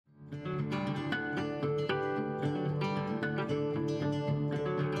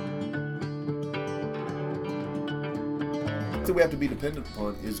that we have to be dependent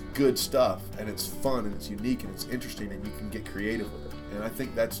upon is good stuff, and it's fun, and it's unique, and it's interesting, and you can get creative with it. And I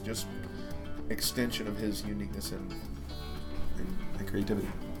think that's just extension of his uniqueness and creativity.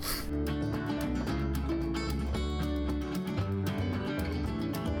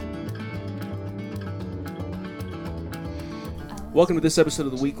 Welcome to this episode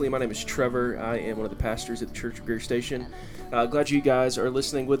of The Weekly. My name is Trevor. I am one of the pastors at the Church of Greer Station. Glad you guys are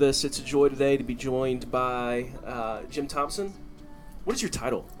listening with us. It's a joy today to be joined by Jim Thompson. What is your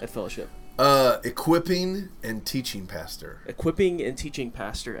title at Fellowship? Equipping and teaching pastor. Equipping and teaching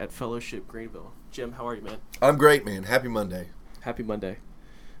pastor at Fellowship Greenville. Jim, how are you, man? I'm great, man. Happy Monday. Happy Monday.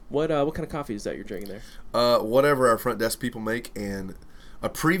 What kind of coffee is that you're drinking there? Whatever our front desk people make, and a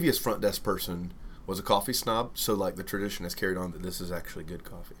previous front desk person was a coffee snob, so like the tradition has carried on that this is actually good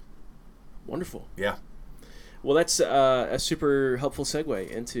coffee. Wonderful. Yeah. Well, that's a super helpful segue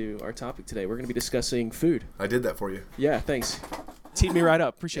into our topic today. We're going to be discussing food. I did that for you. Yeah, thanks. Teed me right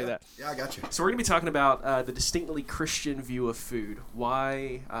up. Appreciate that. Yeah, I got you. So we're going to be talking about the distinctly Christian view of food.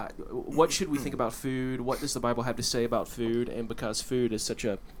 Why? What should we think about food? What does the Bible have to say about food? And because food is such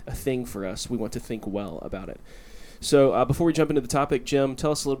a thing for us, we want to think well about it. So before we jump into the topic, Jim,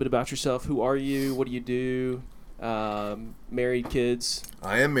 tell us a little bit about yourself. Who are you? What do you do? Married, kids?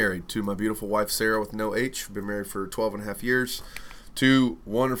 I am married to my beautiful wife, Sarah, with no H. We've been married for 12 and a half years. 2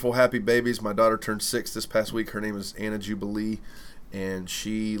 wonderful, happy babies. My daughter turned 6 this past week. Her name is Anna Jubilee, and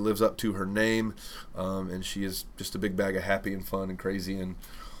she lives up to her name, and she is just a big bag of happy and fun and crazy and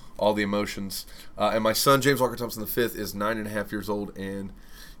all the emotions. And my son, James Walker Thompson V, is 9.5 years old, and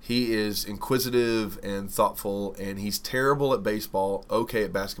he is inquisitive and thoughtful, and he's terrible at baseball, okay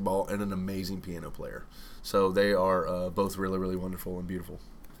at basketball, and an amazing piano player. So they are both really, really wonderful and beautiful.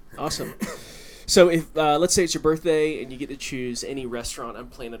 Awesome. So if let's say it's your birthday and you get to choose any restaurant on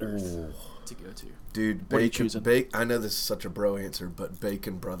planet Earth to go to. Dude, what are you choosing? I know this is such a bro answer, but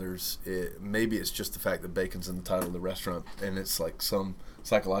Bacon Brothers, maybe it's just the fact that bacon's in the title of the restaurant, and it's like some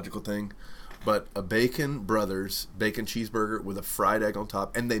psychological thing. But a Bacon Brothers bacon cheeseburger with a fried egg on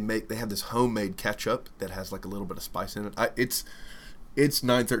top, and they have this homemade ketchup that has like a little bit of spice in it. It's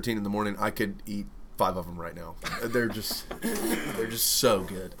 9:13 in the morning. I could eat 5 of them right now. They're just so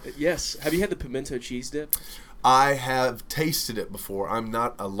good. Yes. Have you had the pimento cheese dip? I have tasted it before. I'm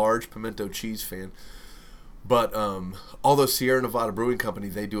not a large pimento cheese fan, but although Sierra Nevada Brewing Company,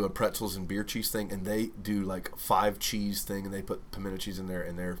 they do a pretzels and beer cheese thing, and they do like 5 cheese thing, and they put pimento cheese in there,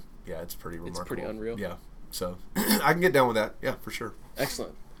 and it's pretty remarkable. It's pretty unreal. Yeah. So I can get down with that. Yeah, for sure.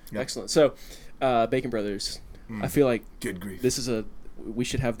 Excellent. Yeah. Excellent. So Bacon Brothers, I feel like good grief. We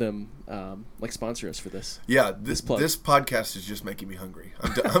should have them like sponsor us for this. Yeah, this podcast is just making me hungry.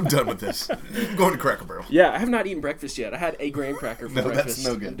 I'm done with this. I'm going to Cracker Barrel. Yeah, I have not eaten breakfast yet. I had a graham cracker for breakfast. That's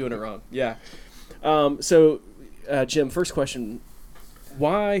no good. I'm doing it wrong. Yeah. So, Jim, first question: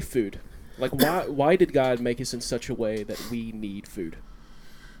 why food? Like, why did God make us in such a way that we need food?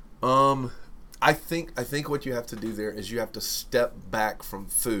 I think what you have to do there is you have to step back from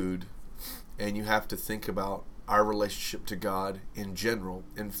food, and you have to think about our relationship to God in general.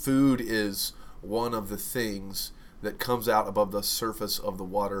 And food is one of the things that comes out above the surface of the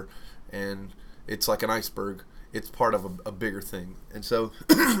water, and it's like an iceberg. It's part of a bigger thing. And so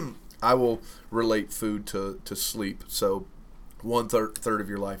I will relate food to sleep. So 1/3 of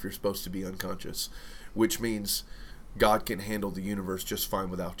your life you're supposed to be unconscious, which means God can handle the universe just fine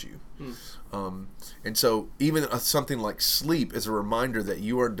without you. And so even something like sleep is a reminder that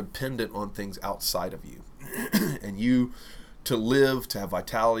you are dependent on things outside of you. And you, to live, to have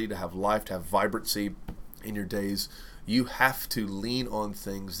vitality, to have life, to have vibrancy in your days, you have to lean on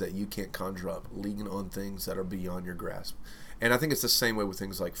things that you can't conjure up, lean on things that are beyond your grasp. And I think it's the same way with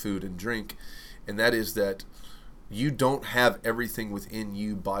things like food and drink, and that is that you don't have everything within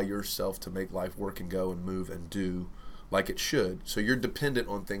you by yourself to make life work and go and move and do like it should. So you're dependent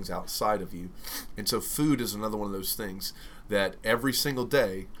on things outside of you. And so food is another one of those things that every single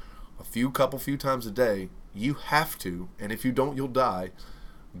day, a few times a day, you have to, and if you don't, you'll die,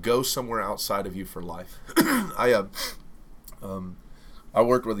 go somewhere outside of you for life. I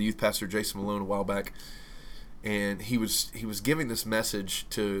worked with a youth pastor, Jason Malone, a while back, and he was giving this message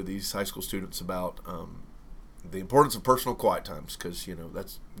to these high school students about the importance of personal quiet times, because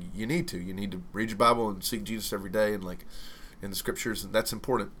that's you need to read your Bible and seek Jesus every day, and like in the scriptures, and that's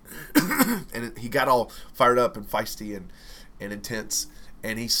important. And he got all fired up and feisty and intense,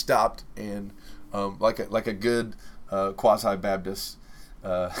 and he stopped and like a good quasi-Baptist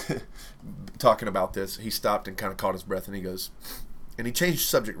talking about this, he stopped and kind of caught his breath, and he goes, and he changed the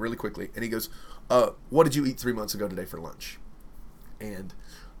subject really quickly, and he goes, what did you eat 3 months ago today for lunch? And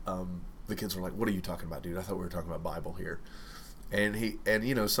the kids were like, what are you talking about, dude? I thought we were talking about Bible here. And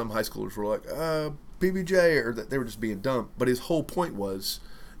you know, some high schoolers were like, PBJ, or that they were just being dumb. But his whole point was,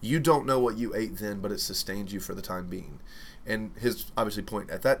 you don't know what you ate then, but it sustains you for the time being. And his obviously point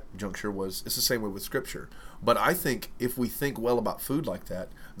at that juncture was, it's the same way with Scripture. But I think if we think well about food like that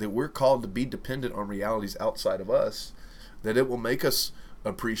we're called to be dependent on realities outside of us, that it will make us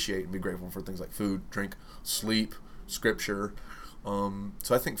appreciate and be grateful for things like food, drink, sleep, Scripture. So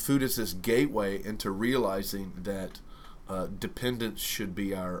I think food is this gateway into realizing that dependence should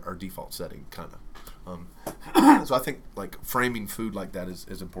be our default setting, kind of. So I think like framing food like that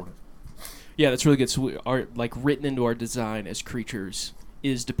is important. Yeah, that's really good. So we are like written into our design as creatures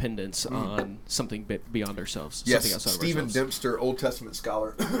is dependence on something beyond ourselves. Yes, something outside Stephen of ourselves. Dempster, Old Testament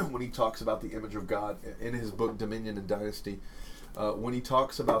scholar, when he talks about the image of God in his book Dominion and Dynasty, when he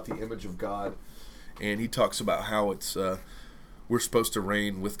talks about the image of God, and he talks about how it's we're supposed to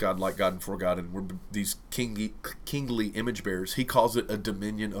reign with God, like God, and for God, and we're these kingly image bearers. He calls it a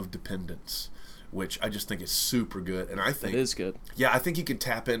dominion of dependence, which I just think is super good. And I think it is good. Yeah, I think you can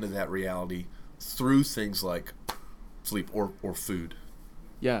tap into that reality through things like sleep or food.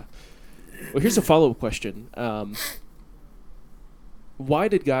 Yeah. Well, here's a follow-up question. Why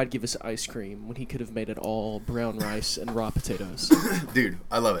did God give us ice cream when he could have made it all brown rice and raw potatoes? Dude,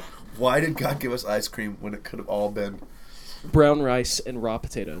 I love it. Why did God give us ice cream when it could have all been brown rice and raw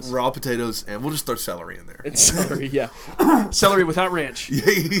potatoes? Raw potatoes, and we'll just throw celery in there. And celery, yeah. Celery without ranch.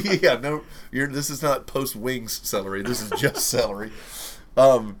 Yeah, no, this is not post-wings celery. This is just celery.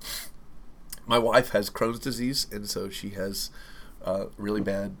 My wife has Crohn's disease, and so she has really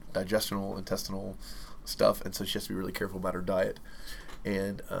bad digestional, intestinal stuff, and so she has to be really careful about her diet.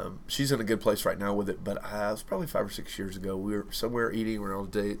 And she's in a good place right now with it, but it was probably 5 or 6 years ago. We were somewhere eating, we were on a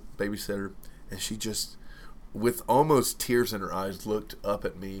date, babysitter, and she just, with almost tears in her eyes, looked up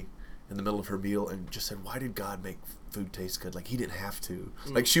at me in the middle of her meal and just said, "Why did God make food taste good? Like, he didn't have to."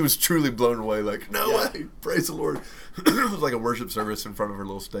 Like, she was truly blown away. Like, no way, praise the Lord. It was like a worship service in front of her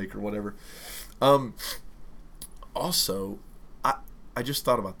little steak or whatever. Also, I just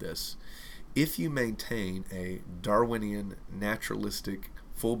thought about this. If you maintain a Darwinian, naturalistic,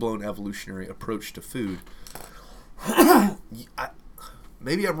 full-blown evolutionary approach to food,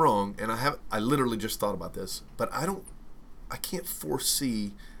 maybe I'm wrong, and I literally just thought about this, but I can't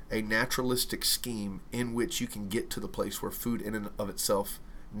foresee a naturalistic scheme in which you can get to the place where food in and of itself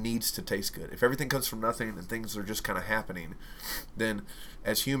needs to taste good. If everything comes from nothing and things are just kind of happening, then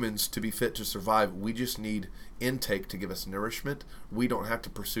as humans, to be fit to survive, we just need intake to give us nourishment. We don't have to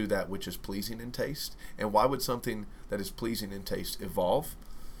pursue that which is pleasing in taste. And why would something that is pleasing in taste evolve?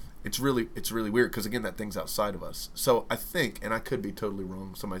 It's really weird, because again, that thing's outside of us. So I think, and I could be totally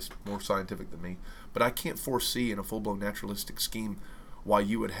wrong, somebody's more scientific than me, but I can't foresee in a full-blown naturalistic scheme why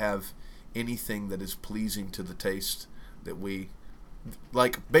you would have anything that is pleasing to the taste that we,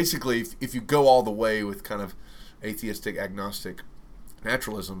 like, basically, if you go all the way with kind of atheistic, agnostic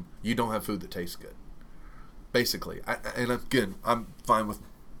naturalism, you don't have food that tastes good. Basically. And again, I'm fine with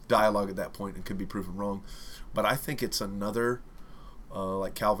dialogue at that point and could be proven wrong, but I think it's another,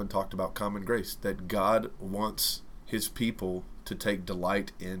 like Calvin talked about, common grace, that God wants his people to take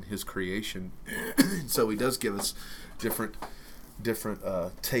delight in his creation. So he does give us different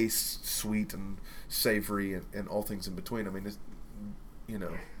tastes, sweet and savory, and all things in between. I mean,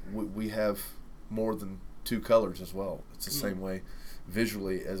 we have more than two colors as well. It's the same way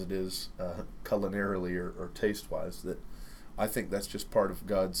visually as it is culinarily or taste-wise. That I think that's just part of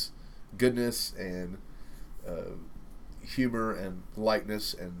God's goodness and humor and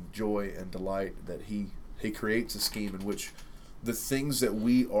lightness and joy and delight, that he creates a scheme in which the things that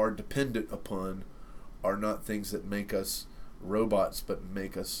we are dependent upon are not things that make us robots, but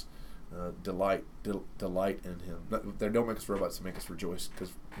make us delight in him. They don't make us robots, they make us rejoice,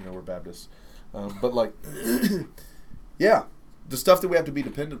 because we're Baptists. But like, yeah, the stuff that we have to be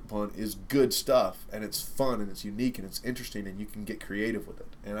dependent upon is good stuff, and it's fun, and it's unique, and it's interesting, and you can get creative with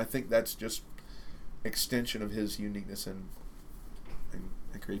it. And I think that's just extension of his uniqueness and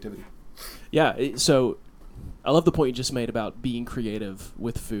creativity. Yeah, so I love the point you just made about being creative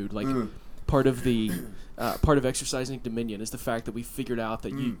with food. Like, part of exercising dominion is the fact that we figured out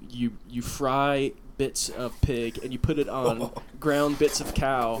that you fry bits of pig and you put it on ground bits of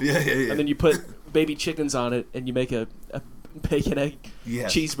cow, and then you put baby chickens on it and you make a bacon egg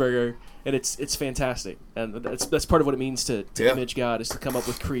cheeseburger, and it's fantastic. And that's part of what it means to image God, is to come up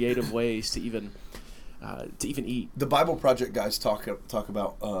with creative ways to even eat. The Bible Project guys talk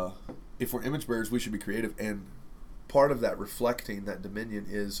about if we're image bearers, we should be creative, and part of that reflecting that dominion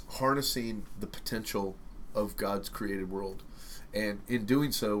is harnessing the potential of God's created world, and in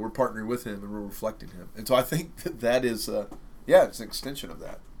doing so, we're partnering with him and we're reflecting him. And so I think that is yeah, it's an extension of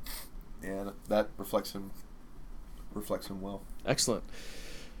that, and that reflects him well. Excellent.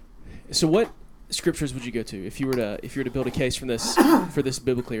 So what scriptures would you go to if you were to build a case from this for this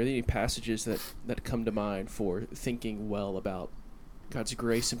biblically? Are there any passages that come to mind for thinking well about God's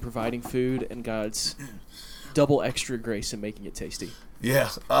grace in providing food and God's double extra grace in making it tasty? Yeah.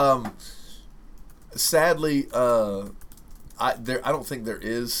 Sadly, I don't think there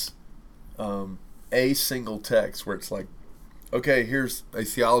is a single text where it's like, okay, here's a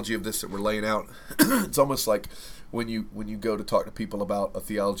theology of this that we're laying out. It's almost like when you go to talk to people about a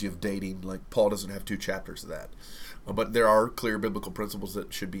theology of dating, like Paul doesn't have 2 chapters of that. But there are clear biblical principles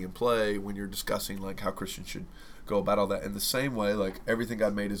that should be in play when you're discussing like how Christians should go about all that. In the same way, like everything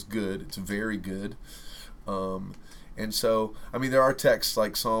God made is good. It's very good. And so, I mean, there are texts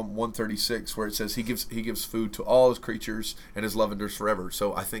like Psalm 136 where it says he gives food to all his creatures and his love endures forever.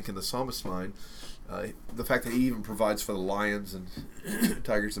 So I think in the psalmist's mind, the fact that he even provides for the lions and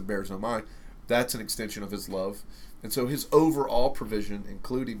tigers and bears no mind, that's an extension of his love. And so his overall provision,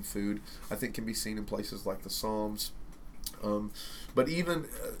 including food, I think can be seen in places like the Psalms. But even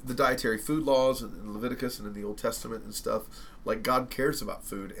the dietary food laws in Leviticus and in the Old Testament and stuff, like God cares about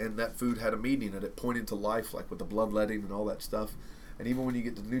food, and that food had a meaning and it pointed to life, like with the bloodletting and all that stuff. And even when you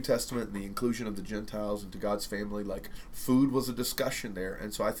get to the New Testament and the inclusion of the Gentiles into God's family, like food was a discussion there.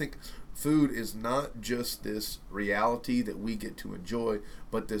 And so I think food is not just this reality that we get to enjoy,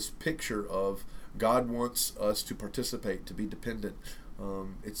 but this picture of God wants us to participate, to be dependent.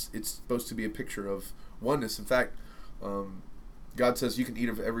 It's supposed to be a picture of oneness. In fact, God says you can eat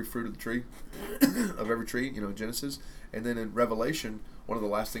of every fruit of the tree, of every tree, in Genesis. And then in Revelation, one of the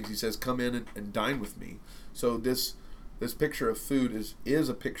last things he says, come in and dine with me. So this picture of food is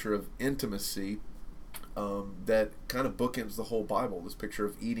a picture of intimacy that kind of bookends the whole Bible. This picture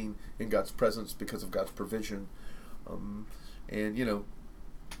of eating in God's presence because of God's provision. And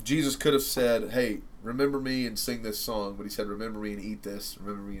Jesus could have said, hey, remember me and sing this song, but he said, remember me and eat this,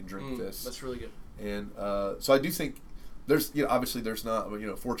 remember me and drink this. That's really good. And so I do think there's, obviously there's not,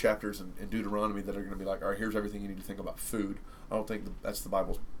 4 chapters in Deuteronomy that are going to be like, all right, here's everything you need to think about food. I don't think that's the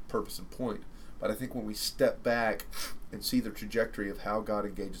Bible's purpose and point. But I think when we step back and see the trajectory of how God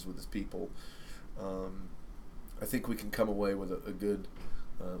engages with his people, I think we can come away with a good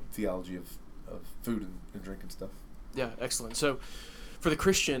theology of food and drink and stuff. Yeah, excellent. So for the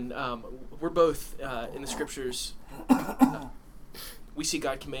Christian, we're both in the scriptures. We see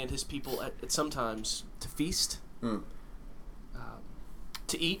God command his people at some times to feast,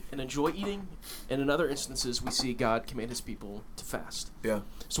 to eat and enjoy eating, and in other instances we see God command his people to fast. Yeah.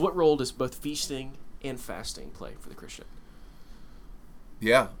 So what role does both feasting and fasting play for the Christian?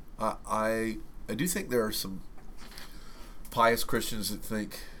 Yeah, I do think there are some pious Christians that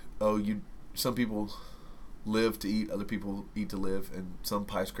think, some people live to eat, other people eat to live, and some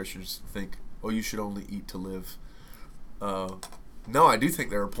pious Christians think, you should only eat to live. No, I do think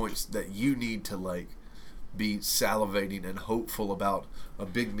there are points that you need to be salivating and hopeful about a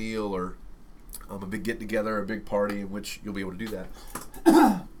big meal or a big get-together, a big party in which you'll be able to do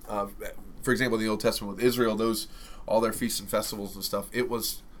that. For example, in the Old Testament with Israel, all their feasts and festivals and stuff, it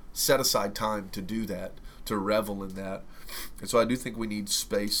was set aside time to do that, to revel in that. And so I do think we need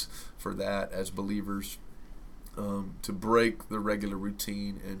space for that as believers, to break the regular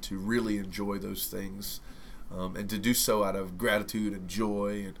routine and to really enjoy those things, and to do so out of gratitude and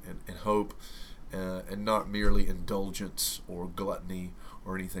joy and hope, and not merely indulgence or gluttony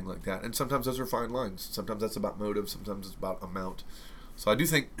or anything like that. And sometimes those are fine lines. Sometimes that's about motive. Sometimes it's about amount. So I do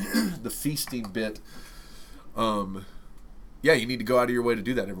think the feasting bit, you need to go out of your way to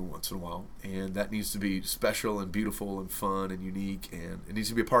do that every once in a while. And that needs to be special and beautiful and fun and unique. And it needs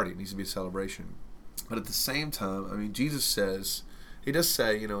to be a party. It needs to be a celebration. But at the same time, Jesus says, he does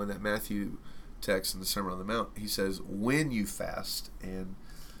say, in that Matthew text in the Sermon on the Mount, he says, when you fast. And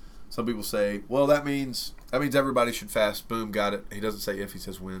some people say, well, that means everybody should fast. Boom, got it. He doesn't say if, he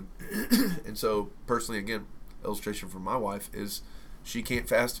says when. And so, personally, again, illustration from my wife is she can't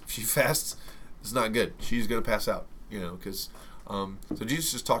fast. If she fasts, it's not good. She's going to pass out, because so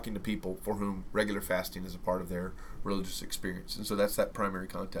Jesus is talking to people for whom regular fasting is a part of their religious experience. And so that's that primary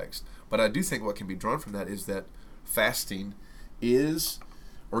context. But I do think what can be drawn from that is that fasting is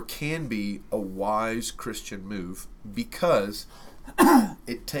or can be a wise Christian move because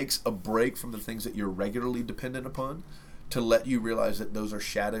it takes a break from the things that you're regularly dependent upon to let you realize that those are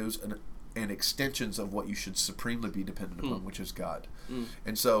shadows and extensions of what you should supremely be dependent upon, which is God.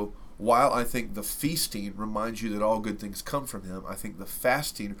 And so while I think the feasting reminds you that all good things come from him, I think the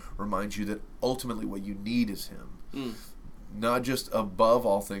fasting reminds you that ultimately what you need is him. Not just above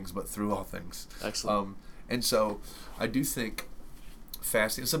all things, but through all things. Excellent. And so I do think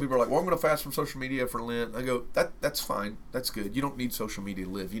fasting, some people are like, well, I'm going to fast from social media for Lent. I go, that's fine. That's good. You don't need social media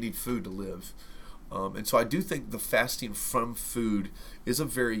to live. You need food to live. And so I do think the fasting from food is a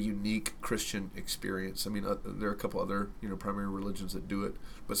very unique Christian experience. I mean, there are a couple other, primary religions that do it,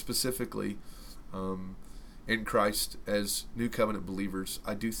 but specifically in Christ as New Covenant believers,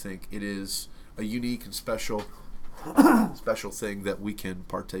 I do think it is a unique and special thing that we can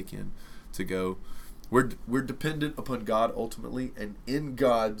partake in to go. We're dependent upon God ultimately, and in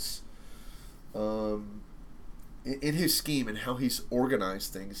God's in His scheme and how He's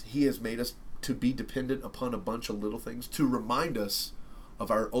organized things, He has made us to be dependent upon a bunch of little things to remind us of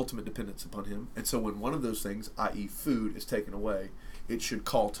our ultimate dependence upon Him. And so when one of those things, i.e. food, is taken away, it should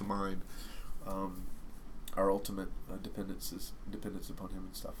call to mind our ultimate dependence upon Him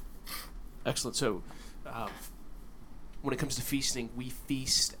and stuff. Excellent. So when it comes to feasting, we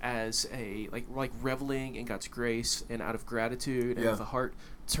feast as a like reveling in God's grace, and out of gratitude and with a heart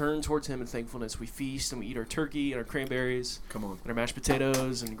turned towards Him in thankfulness, we feast and we eat our turkey and our cranberries, come on, and our mashed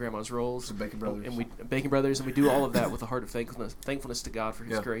potatoes and Grandma's rolls, some Bacon Brothers, and we do all of that with a heart of thankfulness to God for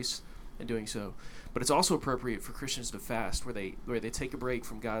His grace in doing so. But it's also appropriate for Christians to fast, where they take a break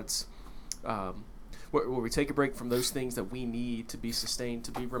from God's. Where we take a break from those things that we need to be sustained,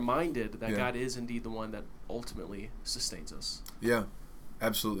 to be reminded that God is indeed the one that ultimately sustains us. Yeah,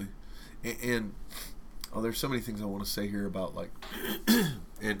 absolutely. And there's so many things I want to say here about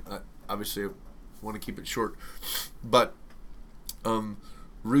and obviously I want to keep it short, but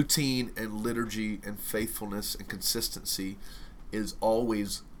routine and liturgy and faithfulness and consistency is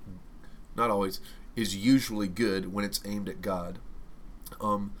usually good when it's aimed at God.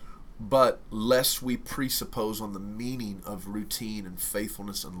 But lest we presuppose on the meaning of routine and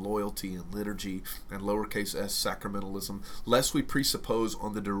faithfulness and loyalty and liturgy and lowercase s sacramentalism, lest we presuppose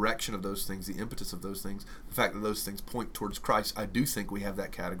on the direction of those things, the impetus of those things, the fact that those things point towards Christ, I do think we have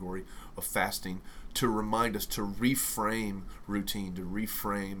that category of fasting to remind us to reframe routine, to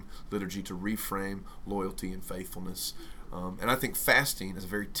reframe liturgy, to reframe loyalty and faithfulness. And I think fasting is a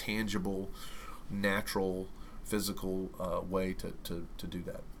very tangible, natural, physical way to do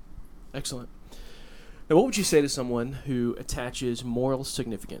that. Excellent. Now, what would you say to someone who attaches moral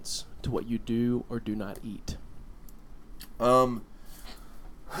significance to what you do or do not eat? Paul,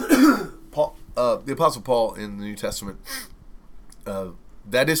 the Apostle Paul in the New Testament,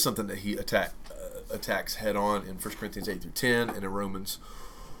 that is something that he attacks head on in 1 Corinthians 8-10, and in Romans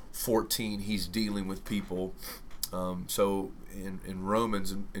 14, he's dealing with people. So in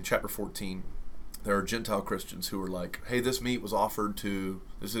Romans, in chapter 14, there are Gentile Christians who are like, hey, this meat was offered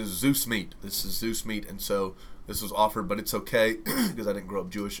this is Zeus meat, and so this was offered, but it's okay because I didn't grow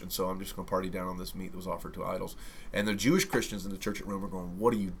up Jewish, and so I'm just going to party down on this meat that was offered to idols. And the Jewish Christians in the church at Rome are going,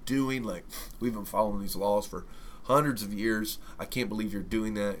 what are you doing? Like, we've been following these laws for hundreds of years. I can't believe you're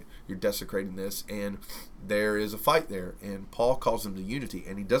doing that. You're desecrating this. And there is a fight there, and Paul calls them to unity,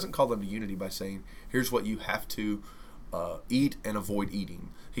 and he doesn't call them to unity by saying, here's what you have to eat and avoid eating.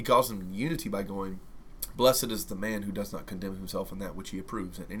 He calls them to unity by going, blessed is the man who does not condemn himself in that which he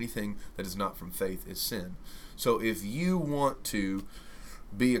approves, and anything that is not from faith is sin. So if you want to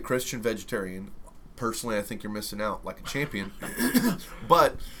be a Christian vegetarian, personally I think you're missing out like a champion.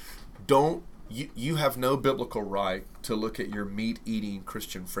 But you have no biblical right to look at your meat-eating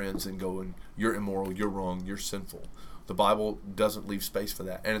Christian friends and going, you're immoral, you're wrong, you're sinful. The Bible doesn't leave space for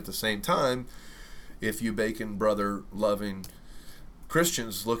that. And at the same time, if you bacon brother loving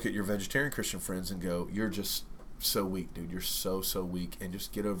Christians look at your vegetarian Christian friends and go, you're just so weak, dude, you're so weak, and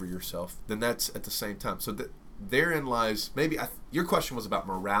just get over yourself, then that's at the same time. So therein lies, maybe your question was about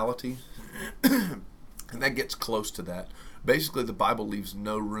morality, and that gets close to that. Basically, the Bible leaves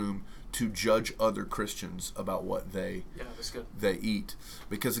no room to judge other Christians about what they eat.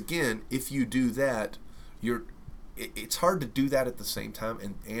 Because again, if you do that, it's hard to do that at the same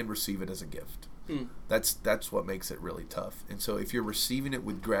time and receive it as a gift. That's what makes it really tough. And so if you're receiving it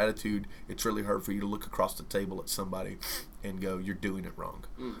with gratitude, it's really hard for you to look across the table at somebody and go, you're doing it wrong.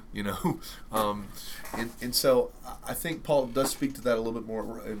 And so I think Paul does speak to that a little bit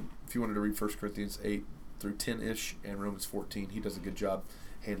more. And if you wanted to read 1 Corinthians 8-10-ish and Romans 14, he does a good job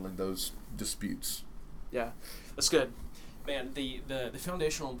handling those disputes. Yeah, that's good. Man, the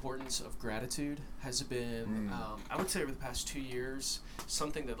foundational importance of gratitude has been, I would say over the past 2 years,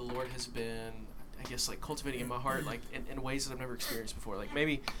 something that the Lord has been, I guess, like cultivating in my heart, like in ways that I've never experienced before. Like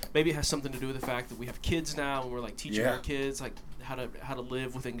maybe it has something to do with the fact that we have kids now, and we're like teaching our kids like how to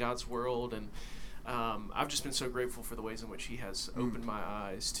live within God's world. And I've just been so grateful for the ways in which He has opened my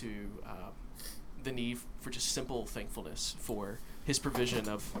eyes to the need for just simple thankfulness for His provision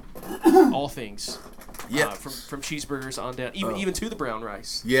of all things. Yeah. From cheeseburgers on down, even to the brown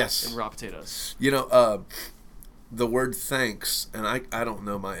rice. Yes. And raw potatoes. The word thanks, and I don't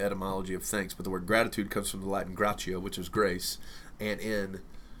know my etymology of thanks, but the word gratitude comes from the Latin gratia, which is grace. And in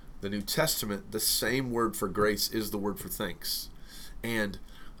the New Testament, the same word for grace is the word for thanks. And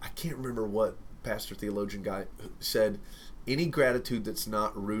I can't remember what pastor theologian guy said. Any gratitude that's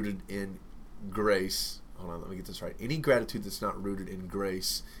not rooted in grace, hold on, let me get this right. Any gratitude that's not rooted in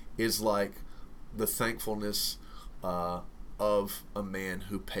grace is like the thankfulness of a man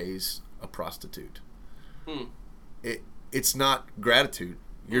who pays a prostitute. It's not gratitude.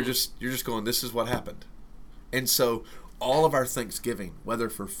 You're just going, this is what happened. And so all of our thanksgiving, whether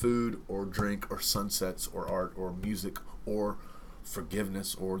for food or drink or sunsets or art or music or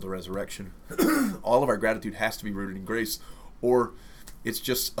forgiveness or the resurrection, all of our gratitude has to be rooted in grace, or it's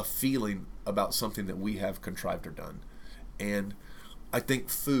just a feeling about something that we have contrived or done. And I think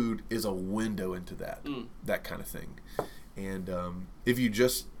food is a window into that kind of thing. And if you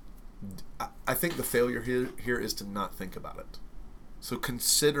just, I think the failure here is to not think about it. So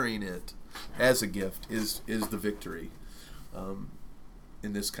considering it as a gift is the victory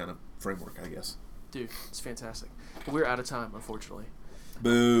in this kind of framework, I guess. Dude, it's fantastic. We're out of time, unfortunately.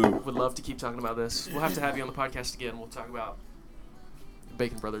 Boo. Would love to keep talking about this. We'll have to have you on the podcast again. We'll talk about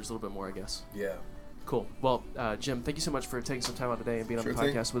Bacon Brothers a little bit more, I guess. Yeah. Cool. Well, Jim, thank you so much for taking some time out today and being on the Sure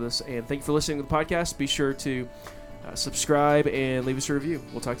podcast with us. And thank you for listening to the podcast. Be sure to subscribe and leave us a review.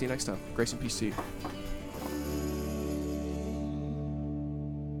 We'll talk to you next time. Grace and peace to you.